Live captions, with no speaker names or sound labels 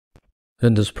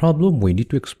In this problem, we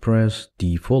need to express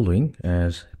the following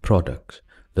as products.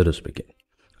 Let us begin.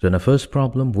 So in the first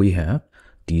problem, we have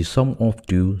the sum of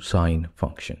two sine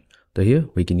function. So here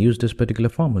we can use this particular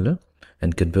formula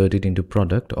and convert it into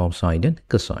product of sine and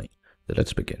cosine. So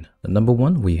let's begin. The number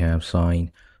one, we have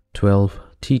sine 12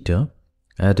 theta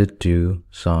added to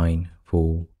sine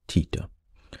 4 theta.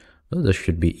 So this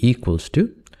should be equals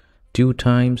to 2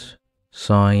 times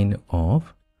sine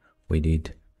of, we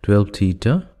need 12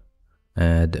 theta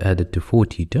and add it to 4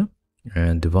 theta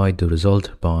and divide the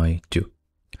result by 2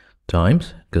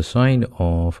 times cosine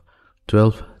of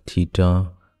 12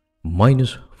 theta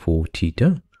minus 4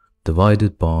 theta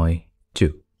divided by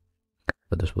 2.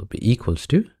 So this will be equals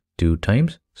to 2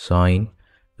 times sine,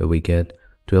 so we get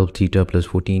 12 theta plus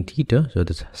 14 theta, so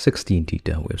that's 16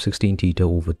 theta. We have 16 theta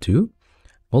over 2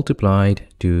 multiplied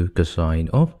to cosine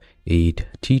of 8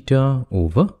 theta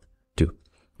over 2.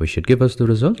 We should give us the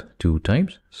result 2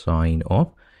 times sine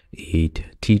of 8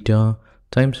 theta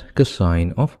times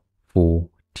cosine of 4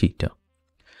 theta.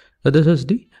 So this is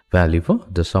the value for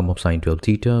the sum of sine 12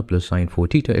 theta plus sine 4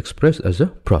 theta expressed as a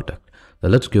product. Now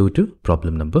let's go to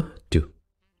problem number 2.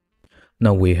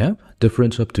 Now we have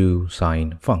difference of two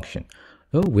sine function.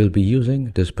 So we'll be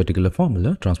using this particular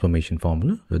formula, transformation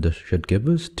formula. So this should give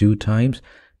us 2 times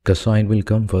cosine will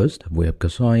come first. We have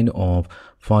cosine of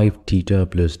 5 theta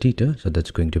plus theta, so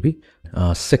that's going to be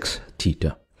 6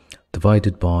 theta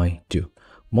divided by 2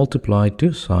 multiplied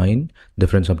to sine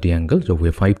difference of the angle. So we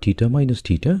have 5 theta minus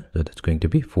theta, so that's going to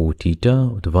be 4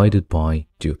 theta divided by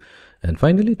 2. And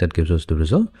finally that gives us the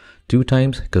result 2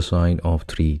 times cosine of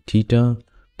 3 theta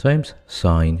times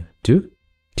sine 2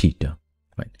 theta.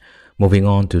 Right. Moving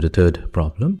on to the third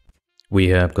problem. We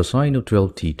have cosine of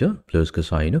 12 theta plus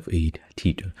cosine of 8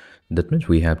 theta. That means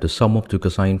we have the sum of two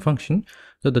cosine function,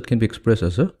 so that can be expressed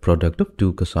as a product of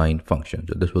two cosine functions.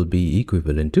 So this will be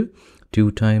equivalent to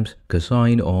 2 times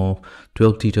cosine of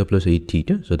 12 theta plus 8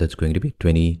 theta, so that's going to be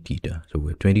 20 theta. So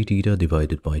we have 20 theta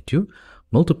divided by 2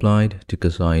 multiplied to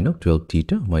cosine of 12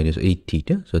 theta minus 8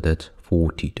 theta, so that's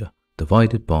 4 theta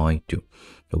divided by 2.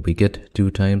 So we get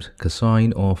 2 times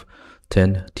cosine of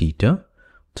 10 theta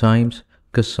times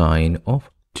cosine of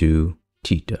 2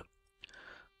 theta.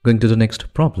 Going to the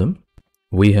next problem,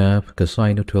 we have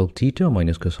cosine of 12 theta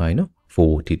minus cosine of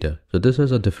 4 theta. So this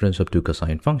is a difference of two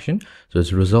cosine function. So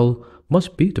its result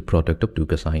must be the product of two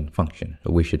cosine function.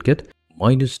 So we should get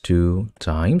minus 2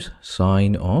 times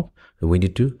sine of, so we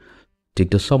need to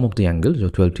take the sum of the angles. So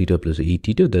 12 theta plus 8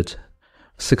 theta, that's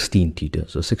 16 theta.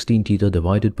 So 16 theta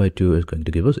divided by 2 is going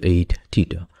to give us 8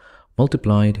 theta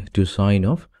multiplied to sine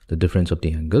of the difference of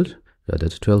the angles. So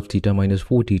that's 12 theta minus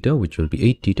 4 theta, which will be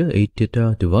 8 theta. 8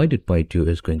 theta divided by 2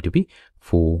 is going to be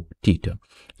 4 theta.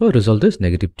 So the result is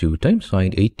negative 2 times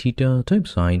sine 8 theta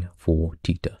times sine 4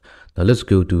 theta. Now let's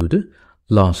go to the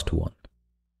last one.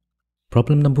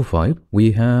 Problem number 5.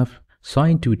 We have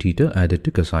sine 2 theta added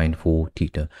to cosine 4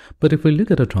 theta. But if we look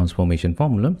at a transformation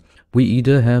formula, we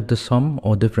either have the sum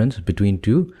or difference between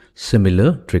two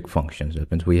similar trig functions.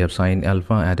 That means we have sine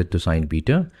alpha added to sine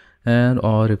beta, and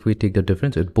or if we take the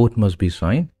difference, it both must be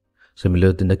sine,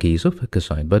 similar in the case of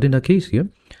cosine. But in the case here,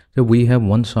 so we have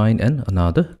one sine and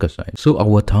another cosine. So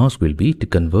our task will be to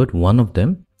convert one of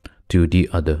them to the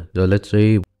other. So let's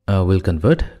say we'll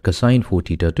convert cosine 4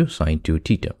 theta to sine 2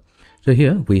 theta. So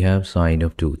here we have sine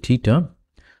of 2 theta.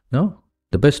 Now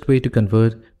the best way to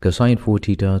convert cosine 4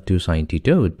 theta to sine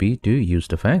theta would be to use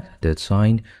the fact that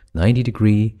sine 90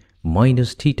 degree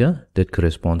minus theta that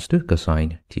corresponds to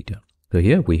cosine theta. So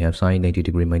here we have sine 90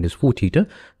 degree minus 4 theta,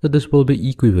 so this will be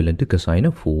equivalent to cosine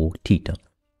of 4 theta.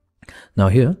 Now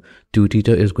here 2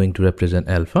 theta is going to represent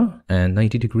alpha and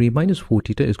 90 degree minus 4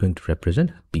 theta is going to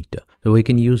represent beta. So we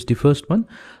can use the first one,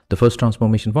 the first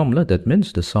transformation formula. That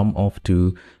means the sum of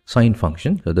two sine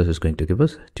functions. So this is going to give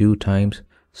us 2 times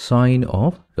sine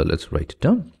of, so let's write it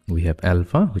down. We have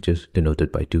alpha, which is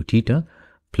denoted by 2 theta,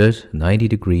 plus 90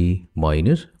 degree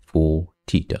minus 4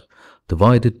 theta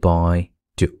divided by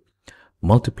 2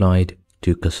 multiplied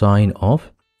to cosine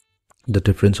of the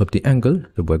difference of the angle.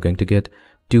 So we're going to get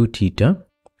 2 theta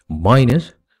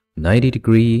minus 90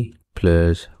 degree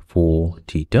plus 4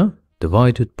 theta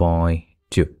divided by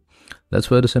 2. Let's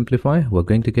further simplify. We're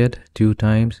going to get 2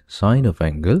 times sine of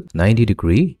angle 90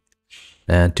 degree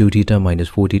and 2 theta minus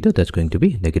 4 theta, that's going to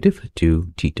be negative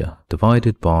 2 theta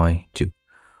divided by 2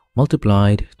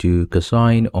 multiplied to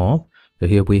cosine of, so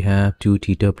here we have 2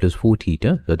 theta plus 4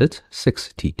 theta, so that's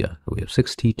 6 theta. So we have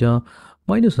 6 theta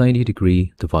minus 90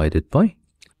 degree divided by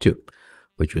 2,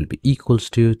 which will be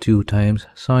equals to 2 times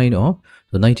sine of,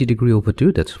 so 90 degree over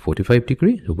 2, that's 45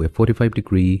 degree. So we have 45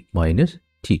 degree minus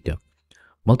theta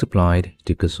multiplied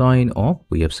to cosine of,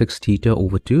 we have 6 theta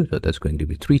over 2, so that's going to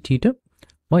be 3 theta,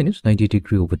 minus 90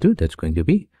 degree over 2, that's going to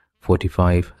be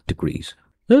 45 degrees.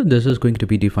 So this is going to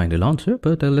be the final answer,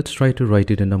 but let's try to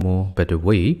write it in a more better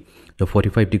way. The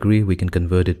 45 degree, we can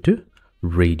convert it to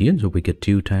radian, so we get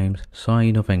 2 times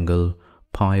sine of angle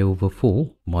pi over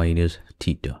 4 minus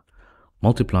theta,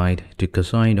 multiplied to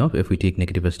cosine of, if we take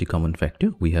negative as the common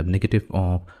factor, we have negative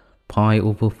of pi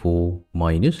over 4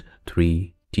 minus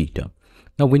 3 theta.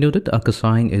 Now we know that a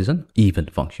cosine is an even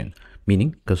function,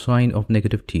 meaning cosine of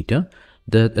negative theta,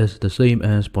 that is the same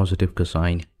as positive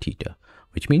cosine theta,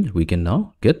 which means we can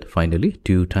now get finally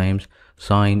 2 times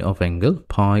sine of angle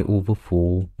pi over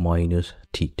 4 minus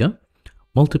theta,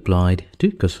 multiplied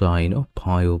to cosine of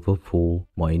pi over 4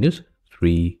 minus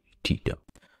 3 theta.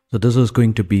 So this is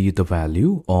going to be the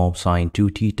value of sine 2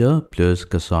 theta plus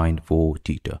cosine 4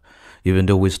 theta. Even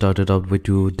though we started out with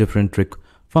 2 different trig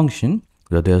functions,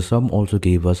 their sum also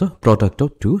gave us a product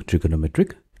of 2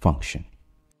 trigonometric functions.